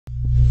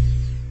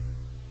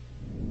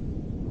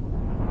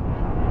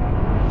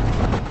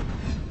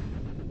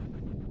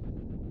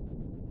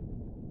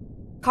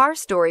Car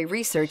Story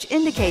research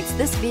indicates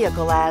this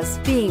vehicle as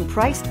being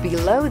priced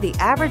below the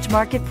average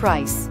market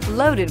price,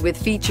 loaded with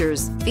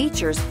features.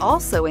 Features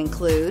also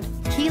include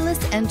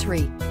keyless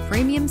entry,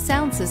 premium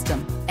sound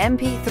system,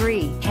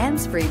 MP3,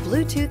 hands-free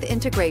Bluetooth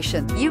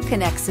integration,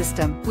 Uconnect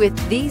system. With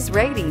these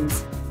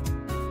ratings,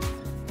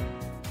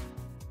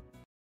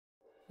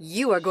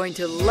 you are going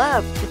to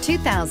love the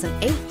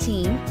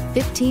 2018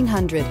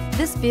 1500.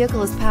 This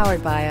vehicle is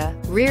powered by a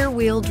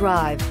rear-wheel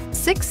drive,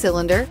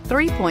 6-cylinder,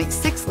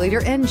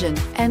 3.6-liter engine,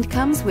 and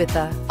comes with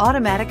a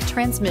automatic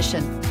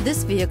transmission.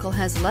 This vehicle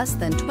has less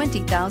than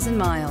 20,000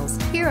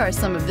 miles. Here are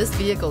some of this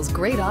vehicle's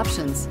great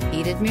options: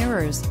 heated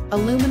mirrors,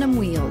 aluminum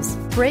wheels,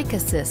 brake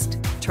assist,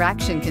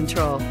 traction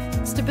control,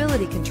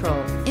 stability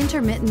control,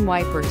 intermittent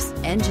wipers,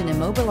 engine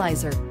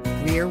immobilizer,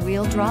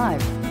 rear-wheel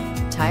drive,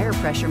 tire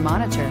pressure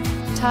monitor,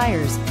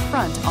 tires,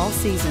 front all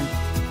season.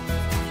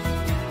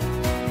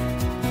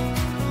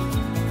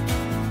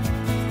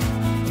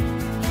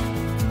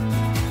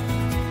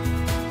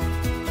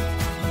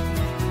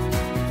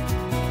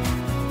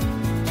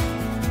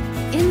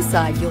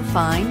 Inside you'll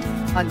find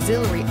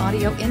auxiliary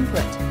audio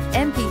input,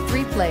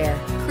 MP3 player,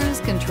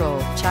 cruise control,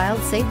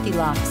 child safety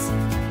locks,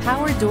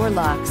 power door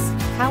locks,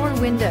 power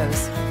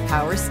windows,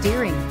 power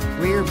steering,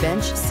 rear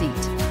bench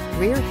seat,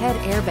 rear head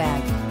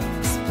airbag,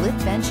 split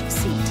bench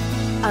seat.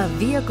 A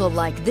vehicle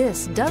like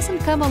this doesn't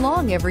come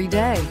along every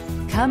day.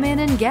 Come in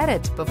and get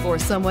it before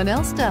someone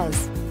else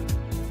does.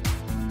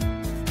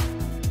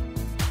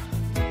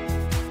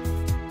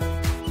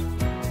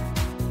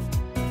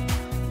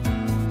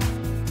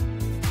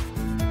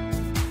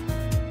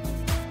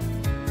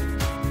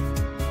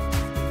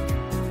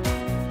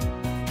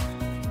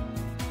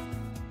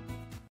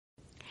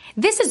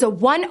 This is a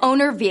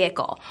one-owner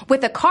vehicle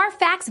with a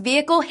Carfax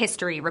Vehicle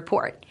History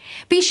Report.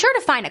 Be sure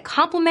to find a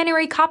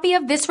complimentary copy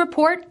of this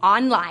report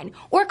online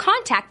or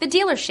contact the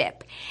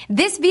dealership.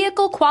 This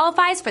vehicle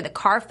qualifies for the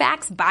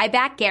Carfax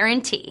Buyback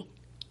Guarantee.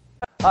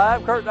 Hi,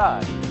 I'm Kurt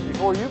Nye.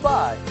 Before you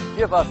buy,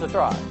 give us a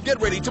try.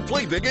 Get ready to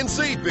play big and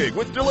save big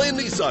with DeLand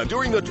Nissan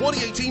during the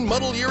 2018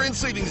 Model Year End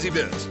Savings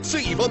Event.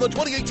 Save on the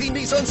 2018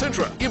 Nissan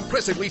Sentra,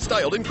 impressively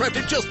styled and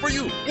crafted just for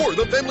you. Or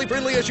the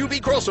family-friendly SUV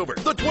crossover,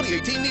 the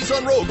 2018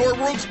 Nissan Rogue or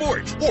Rogue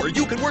Sport. Or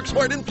you can work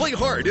smart and play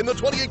hard in the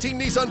 2018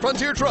 Nissan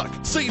Frontier truck.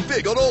 Save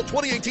big on all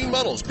 2018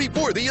 models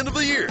before the end of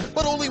the year,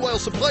 but only while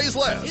supplies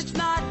last. It's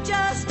not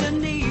just a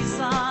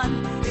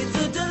Nissan,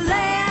 it's a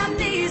DeLand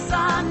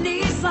Nissan.